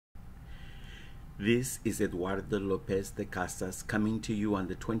This is Eduardo Lopez de Casas coming to you on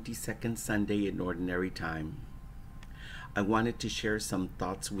the 22nd Sunday in Ordinary Time. I wanted to share some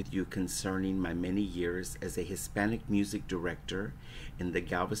thoughts with you concerning my many years as a Hispanic music director in the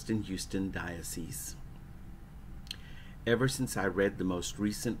Galveston-Houston Diocese. Ever since I read the most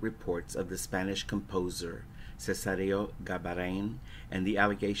recent reports of the Spanish composer Cesareo Gabarain and the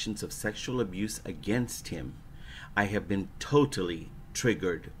allegations of sexual abuse against him, I have been totally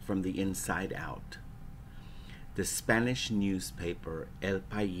triggered from the inside out. The Spanish newspaper El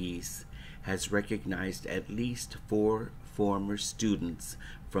País has recognized at least 4 former students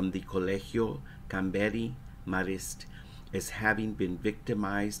from the Colegio Camberi Marist as having been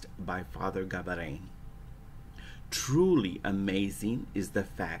victimized by Father Gabarain. Truly amazing is the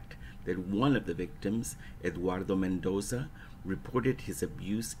fact that one of the victims, Eduardo Mendoza, reported his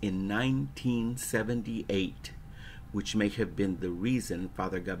abuse in 1978, which may have been the reason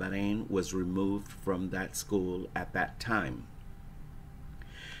Father Gabarain was removed from that school at that time.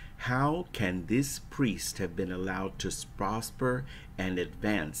 How can this priest have been allowed to prosper and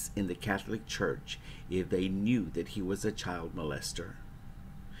advance in the Catholic Church if they knew that he was a child molester?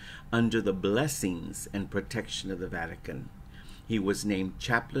 Under the blessings and protection of the Vatican, he was named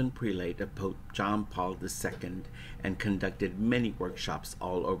chaplain prelate of Pope John Paul II and conducted many workshops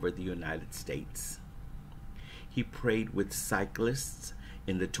all over the United States. He prayed with cyclists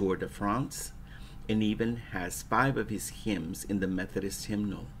in the Tour de France and even has 5 of his hymns in the Methodist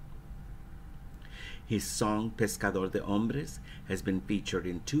hymnal. His song Pescador de Hombres has been featured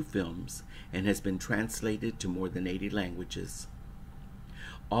in 2 films and has been translated to more than 80 languages.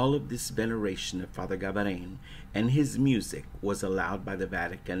 All of this veneration of Father Gabarain and his music was allowed by the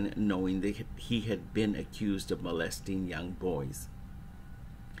Vatican, knowing that he had been accused of molesting young boys.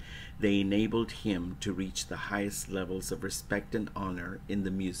 They enabled him to reach the highest levels of respect and honor in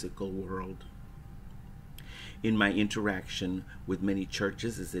the musical world. In my interaction with many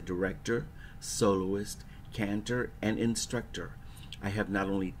churches as a director, soloist, cantor, and instructor, I have not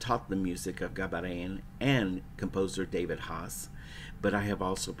only taught the music of Gabarain and composer David Haas, but I have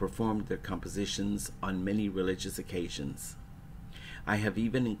also performed their compositions on many religious occasions. I have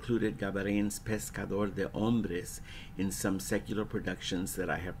even included Gabarain's Pescador de Hombres in some secular productions that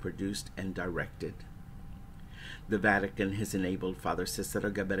I have produced and directed. The Vatican has enabled Father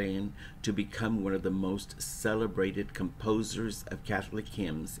Cesareo Gabarain to become one of the most celebrated composers of Catholic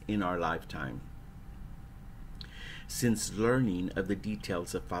hymns in our lifetime. Since learning of the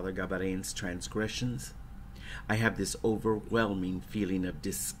details of Father Gabarain's transgressions, I have this overwhelming feeling of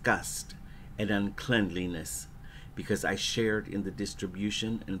disgust and uncleanliness because I shared in the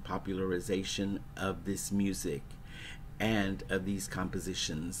distribution and popularization of this music and of these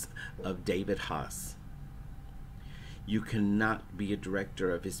compositions of David Haas. You cannot be a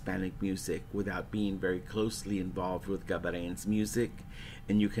director of Hispanic music without being very closely involved with Gabarain's music,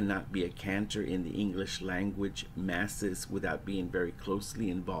 and you cannot be a cantor in the English language masses without being very closely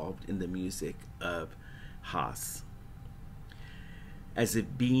involved in the music of Haas. As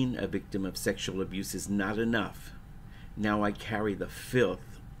if being a victim of sexual abuse is not enough, now I carry the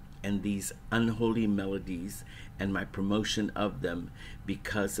filth and these unholy melodies and my promotion of them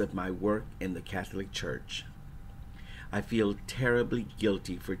because of my work in the Catholic Church. I feel terribly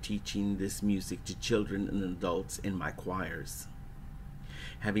guilty for teaching this music to children and adults in my choirs.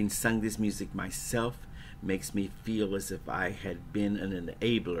 Having sung this music myself makes me feel as if I had been an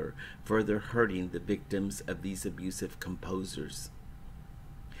enabler, further hurting the victims of these abusive composers.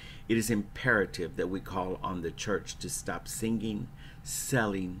 It is imperative that we call on the Church to stop singing,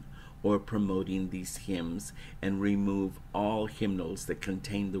 selling, or promoting these hymns and remove all hymnals that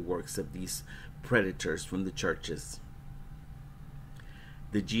contain the works of these predators from the churches.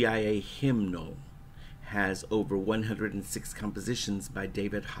 The GIA hymnal has over 106 compositions by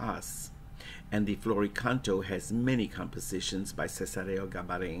David Haas, and the Floricanto has many compositions by Cesareo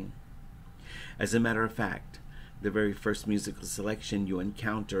Gabarain. As a matter of fact, the very first musical selection you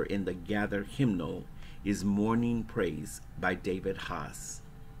encounter in the Gather hymnal is Morning Praise by David Haas.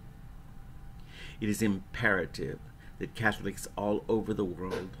 It is imperative that Catholics all over the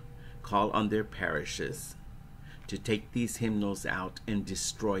world call on their parishes to take these hymnals out and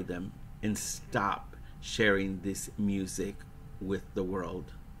destroy them and stop sharing this music with the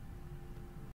world.